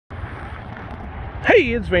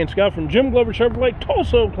Hey, it's Vance Gaut from Jim Glover Chevrolet,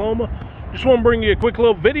 Tulsa, Oklahoma. Just want to bring you a quick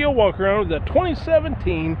little video walk around with the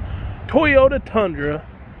 2017 Toyota Tundra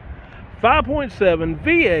 5.7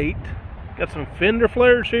 V8. Got some fender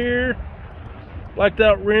flares here. Blacked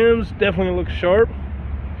out rims, definitely looks sharp.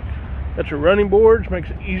 Got your running boards,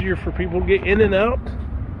 makes it easier for people to get in and out.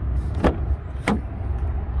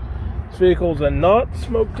 This vehicle is a not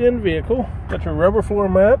smoked in vehicle. Got your rubber floor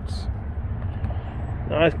mats.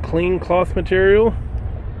 Nice clean cloth material.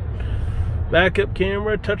 Backup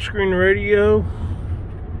camera, touchscreen radio,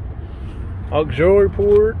 auxiliary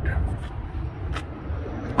port.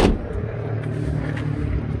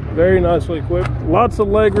 Very nicely equipped. Lots of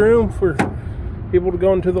leg room for people to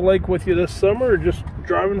go into the lake with you this summer or just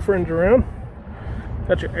driving friends around.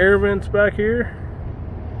 Got your air vents back here.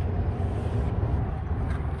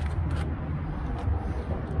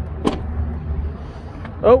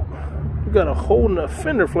 Oh, we got a hole in the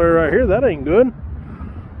fender flare right here. That ain't good.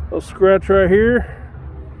 Little scratch right here.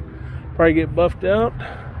 Probably get buffed out.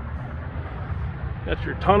 Got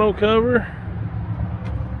your tonneau cover.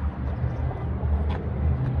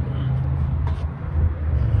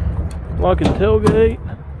 Lock and tailgate.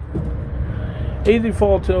 Easy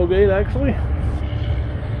fall tailgate actually.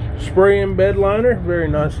 Spray in bed liner, very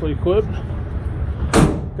nicely equipped.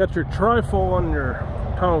 Got your trifold on your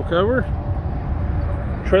tonneau cover.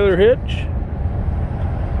 Trailer hitch.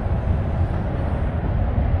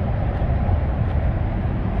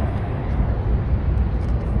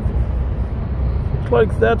 Looks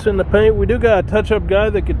like that's in the paint. We do got a touch-up guy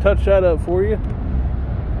that could touch that up for you.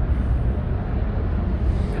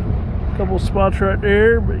 Couple spots right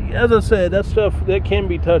there, but as I said, that stuff that can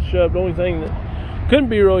be touched up. The only thing that couldn't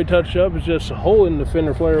be really touched up is just a hole in the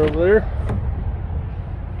fender flare over there.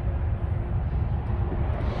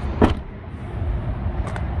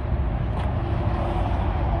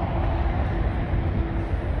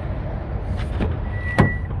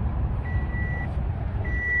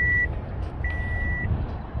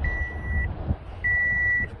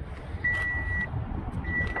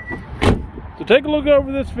 So take a look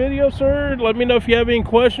over this video, sir. Let me know if you have any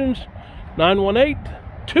questions.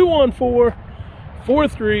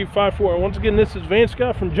 918-214-4354. Once again, this is Vance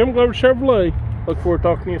Gaut from Jim Glover Chevrolet. Look forward to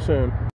talking to you soon.